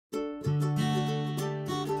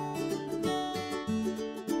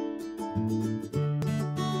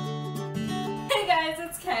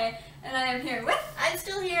I'm here with... I'm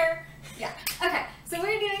still here. Yeah. Okay, so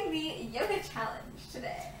we're doing the yoga challenge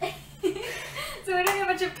today. So we're doing a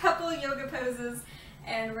bunch of couple yoga poses,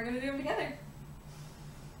 and we're going to do them together.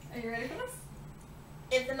 Are you ready for this?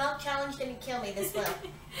 If the milk challenge didn't kill me, this will.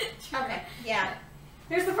 Okay, yeah.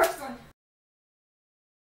 Here's the first one.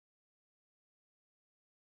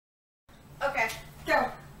 Okay.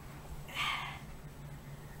 Go.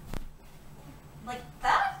 Like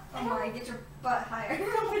that? Oh my, get your butt higher.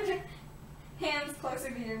 Put your hands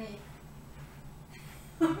closer to your knee.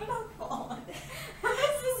 I'm gonna fall. Where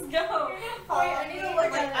does this go? Wait, I need to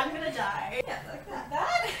look like I'm gonna die. Yeah, like that.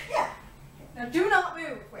 That? Yeah. Now do not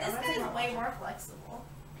move. Wait, This guy's way more flexible.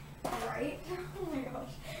 Right? Oh my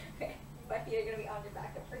gosh. Okay, my feet are gonna be on your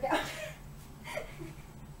back and freak out.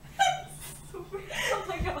 Oh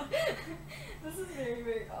my god. This is very,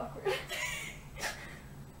 very awkward.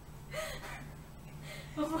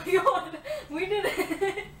 Oh my god. We did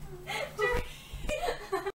it.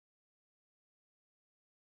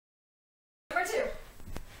 Number 2.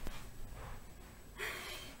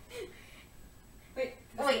 Wait.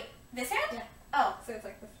 Wait, this hand? Yeah. Oh. So it's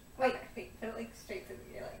like this. Wait, wait, put it like straight to the,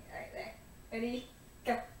 you're like, alright, there. Ready?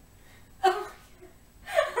 Go. Oh.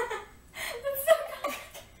 That's so good.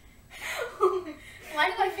 Oh my. Why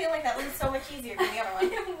do I feel like that was so much easier than the other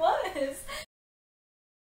one? It was.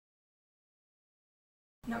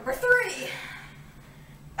 Number 3.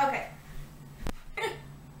 Okay.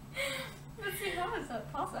 Let's see, how is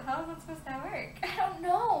that possible? How is that supposed to work? I don't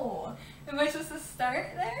know. Am I supposed to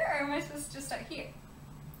start there, or am I supposed to just start here?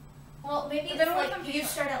 Well, maybe But it's then what like if I'm you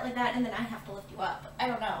start out like that and then I have to lift you up. I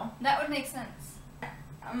don't know. That would make sense.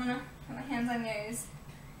 I'm gonna put my hands on yours.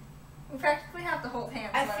 We practically have to hold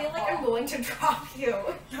hands. I feel like I'm going to drop you.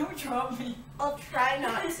 Don't drop me. I'll try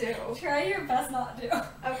not to. Try your best not to.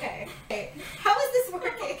 Okay. How is this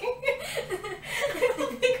working? I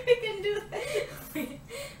don't think we can do this.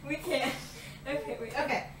 We can't. Okay, wait.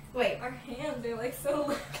 Okay, wait. Our hands are like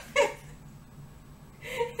so...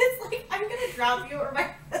 It's like I'm gonna drop you or my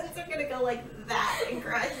hands are gonna go like that and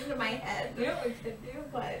crash into my head. You know what we could do?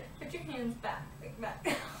 What? Put your hands back. Like back.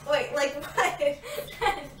 Wait, like what?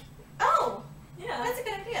 Oh! Yeah. That's a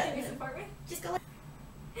good idea. Can you support me? Just go like...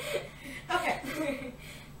 Okay.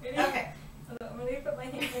 Ready? Okay. Hold on, I'm gonna put my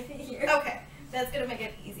hands my feet here. Okay. That's gonna make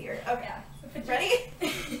it easier. Okay. Yeah. So put your- Ready?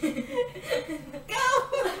 Go!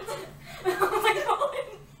 Oh my god.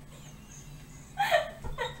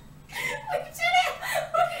 We did it!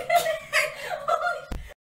 We did it! Holy...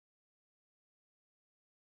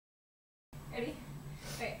 Ready?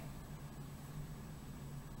 Wait.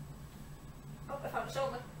 Oh, I found a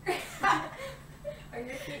shoulder. Are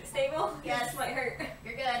your feet stable? Yes. This might hurt.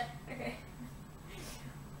 You're good. Okay.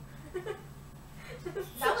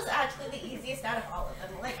 That was actually the easiest out of all of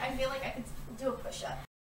them. Like, I feel like I could do a push-up.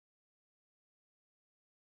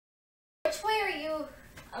 Which way are you?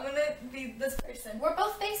 I'm gonna be this person. We're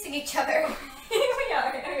both facing each other. We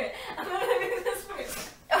are. Okay. I'm gonna be this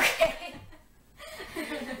person. Okay.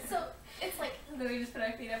 So, it's like... And then we just put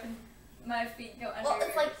our feet up and my feet go under. Well,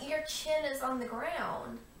 it's yours. like your chin is on the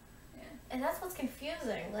ground. Yeah. And that's what's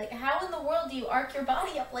confusing. Like, how in the world do you arc your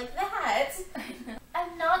body up like that?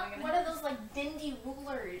 I'm not one of those, like, dindy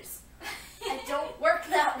rulers. I don't work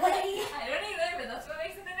that way. I don't either, but that's what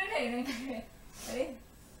makes it entertaining. Okay. Ready?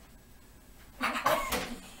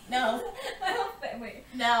 No. I hope that. Wait.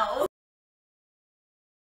 No.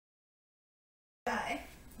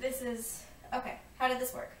 This is... Okay, how did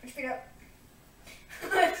this work? Put your feet up.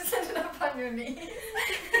 I just ended up on your knees.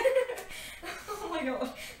 Oh my god.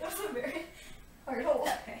 That's a very hard hold.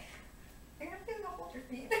 Okay. You're gonna have to hold your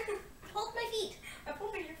feet. Hold my feet. I'm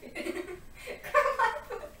holding your feet. Grab my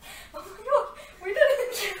foot. Oh my god. We did it.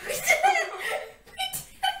 We did it.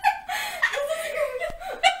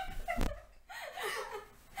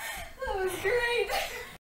 That was great.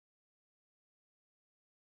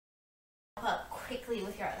 Up quickly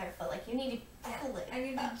with your other foot. Like, you need to pull it. I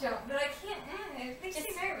need to jump, but I can't. It makes me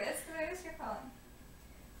nervous because I always hear falling.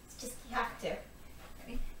 It's just, you have to.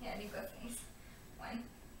 Ready? Yeah, I need both knees. 1.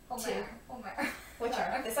 Hold Two. my arm. Hold my arm. Which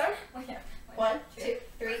arm? This arm? Oh, yeah. 1, 2,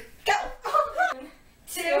 3, go! 1,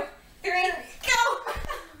 2, 3, go!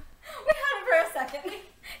 We had it for a second.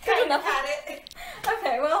 Kind enough. of had it.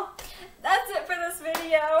 Okay, well, that's it for this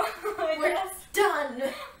video. We're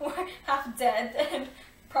done. We're half dead and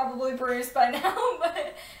probably bruised by now,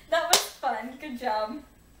 but that was fun. Good job.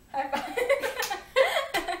 High five.